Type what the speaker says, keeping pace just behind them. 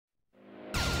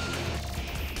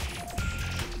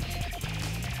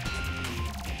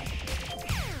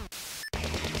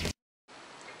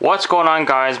What's going on,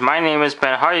 guys? My name is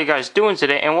Ben. How are you guys doing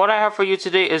today? And what I have for you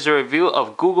today is a review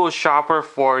of Google Shopper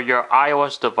for your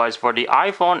iOS device for the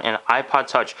iPhone and iPod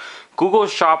Touch. Google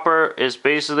Shopper is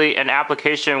basically an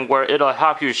application where it'll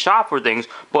help you shop for things,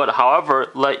 but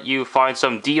however let you find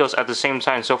some deals at the same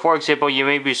time. So for example, you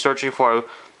may be searching for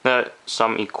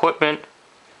some equipment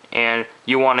and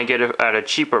you want to get it at a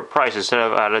cheaper price instead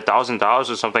of at $1,000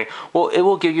 or something. Well, it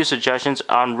will give you suggestions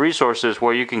on resources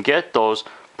where you can get those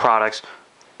products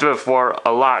for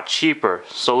a lot cheaper.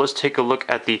 So let's take a look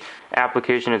at the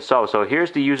application itself. So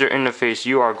here's the user interface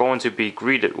you are going to be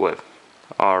greeted with.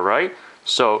 Alright,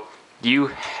 so you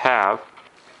have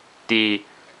the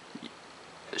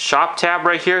shop tab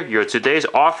right here, your today's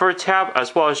offer tab,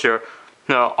 as well as your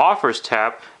offers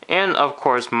tab, and of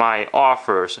course my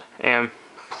offers. And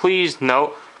please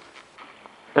note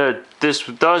this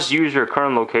does use your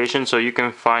current location, so you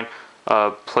can find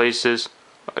places,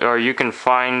 or you can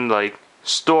find like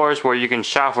stores where you can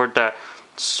shop for that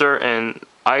certain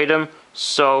item.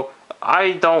 So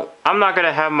I'm not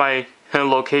gonna have my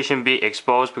location be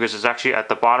exposed because it's actually at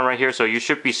the bottom right here, so you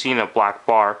should be seeing a black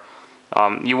bar.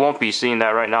 You won't be seeing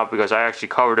that right now because I actually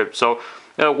covered it. So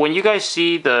when you guys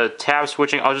see the tab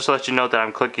switching, I'll just let you know that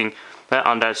I'm clicking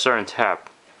on that certain tab.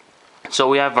 So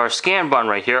we have our scan button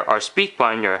right here, our speak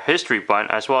button, your history button,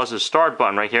 as well as the start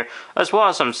button right here, as well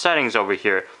as some settings over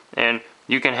here. And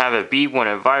you can have it beep when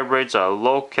it vibrates, a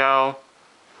locale,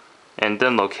 and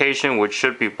then location, which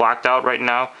should be blacked out right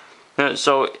now.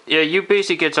 So yeah, you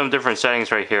basically get some different settings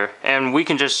right here, and we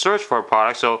can just search for a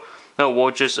product. So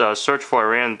we'll just search for a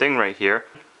random thing right here.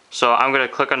 So I'm gonna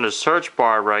click on the search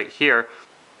bar right here.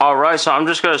 Alright, so I'm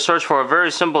just gonna search for a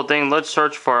very simple thing. Let's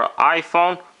search for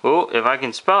iPhone. Ooh, if I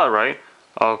can spell it right.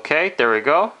 Okay, there we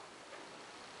go.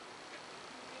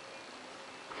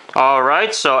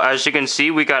 Alright, so as you can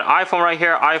see, we got iPhone right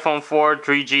here, iPhone 4,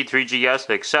 3G, 3GS,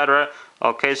 etc.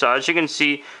 Okay, so as you can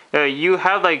see, you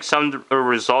have like some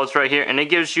results right here, and it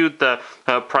gives you the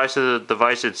price of the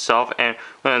device itself and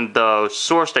the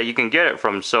source that you can get it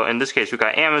from. So in this case, we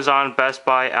got Amazon, Best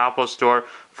Buy, Apple Store,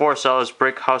 4 sellers,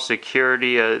 Brick House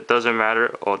Security, doesn't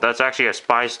matter. Oh, that's actually a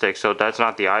spy stick, so that's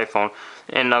not the iPhone.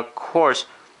 And of course,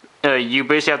 you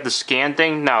basically have the scan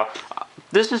thing. Now,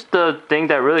 this is the thing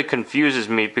that really confuses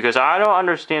me because I don't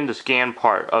understand the scan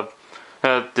part of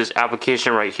this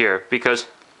application right here. Because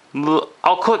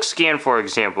I'll click scan, for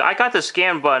example. I got the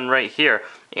scan button right here,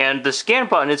 and the scan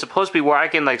button is supposed to be where I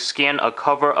can like scan a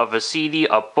cover of a CD,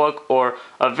 a book, or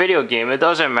a video game. It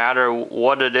doesn't matter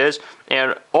what it is,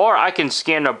 or I can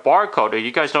scan a barcode. If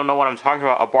you guys don't know what I'm talking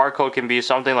about, a barcode can be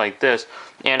something like this,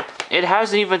 and it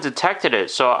hasn't even detected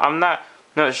it. So I'm not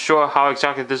sure how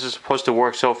exactly this is supposed to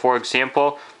work. So for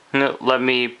example, let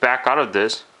me back out of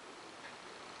this.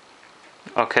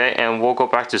 Okay, and we'll go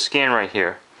back to scan right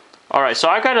here. Alright, so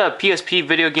I got a PSP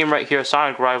video game right here,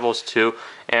 Sonic Rivals 2,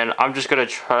 and I'm just gonna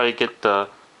try to get the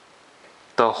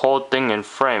whole thing in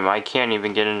frame. I can't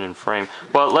even get it in frame.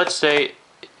 But let's say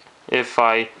if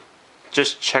I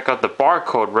just check out the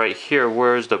barcode right here.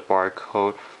 Where's the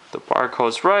barcode? The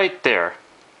barcode's right there.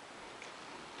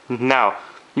 Now,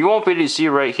 you won't be able to see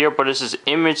right here, but this is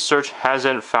image search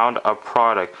hasn't found a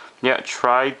product. Yeah,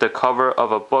 try the cover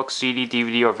of a book, CD,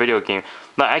 DVD, or video game.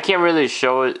 Now, I can't really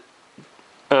show it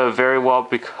very well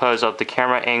because of the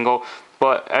camera angle,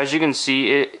 but as you can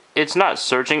see, it's not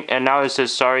searching, and now it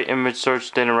says sorry, image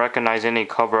search didn't recognize any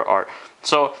cover art.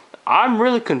 So I'm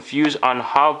really confused on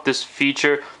how this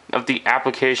feature of the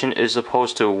application is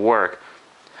supposed to work.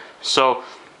 So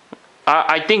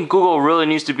I think Google really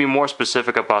needs to be more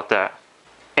specific about that.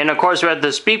 And of course, we have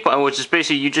the speak button, which is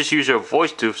basically you just use your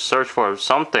voice to search for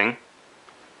something.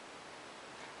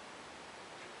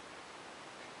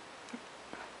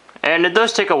 And it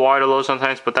does take a while to load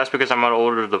sometimes, but that's because I'm on an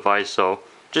older device, so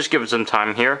just give it some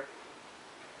time here.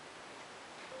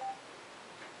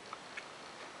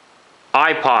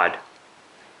 iPod.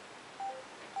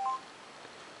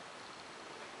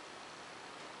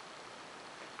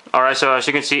 Alright, so as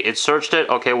you can see, it searched it.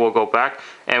 Okay, we'll go back.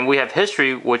 And we have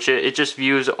history, which it just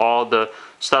views all the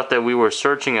stuff that we were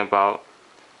searching about.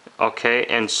 Okay,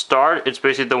 and start, it's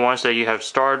basically the ones that you have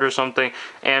started or something.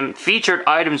 And featured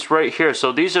items right here.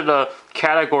 So these are the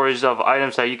categories of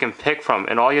items that you can pick from.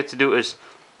 And all you have to do is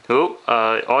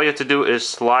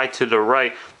slide to the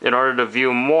right in order to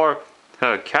view more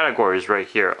categories right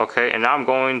here. Okay, and now I'm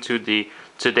going to the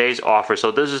today's offer. So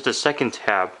this is the second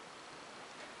tab,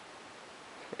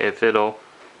 if it'll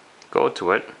go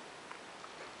to it.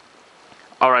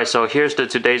 Alright, so here's the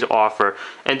today's offer,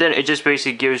 and then it just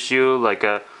basically gives you like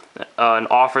an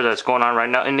offer that's going on right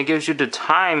now, and it gives you the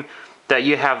time that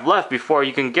you have left before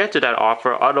you can get to that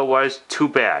offer. Otherwise, too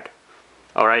bad.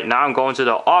 Alright, now I'm going to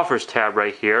the offers tab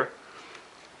right here.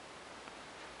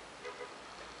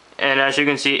 And as you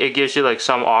can see, it gives you like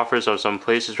some offers of some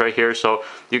places right here. So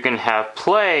you can have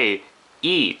play,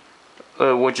 eat,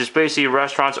 which is basically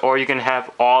restaurants, or you can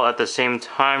have all at the same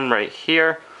time right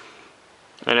here.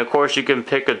 And of course you can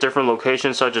pick a different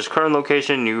location, such as current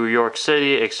location, New York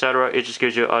City, etc. It just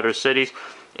gives you other cities.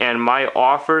 And my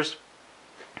offers,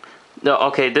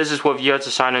 okay, this is what you have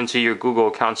to sign into your Google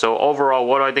account. So overall,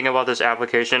 what do I think about this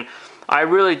application? I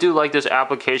really do like this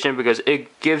application because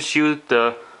it gives you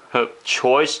the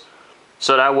choice,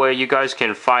 so that way you guys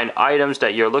can find items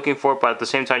that you're looking for, but at the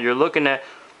same time you're looking at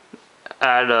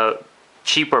a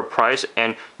cheaper price,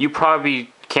 and you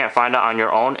probably can't find it on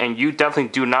your own, and you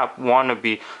definitely do not want to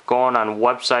be going on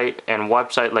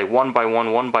website like one by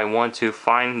one to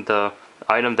find the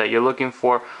item that you're looking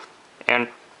for. And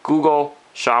Google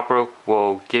Shopper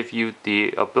will give you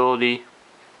the ability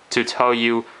to tell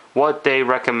you what they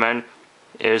recommend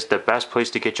is the best place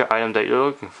to get your item that you're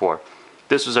looking for.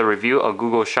 This was a review of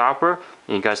Google Shopper,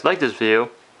 and you guys like this video,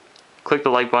 click the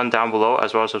like button down below,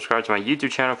 as well as subscribe to my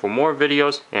YouTube channel for more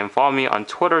videos, and follow me on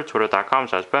Twitter,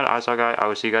 twitter.com/Ben. I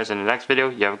will see you guys in the next video.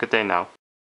 You have a good day now.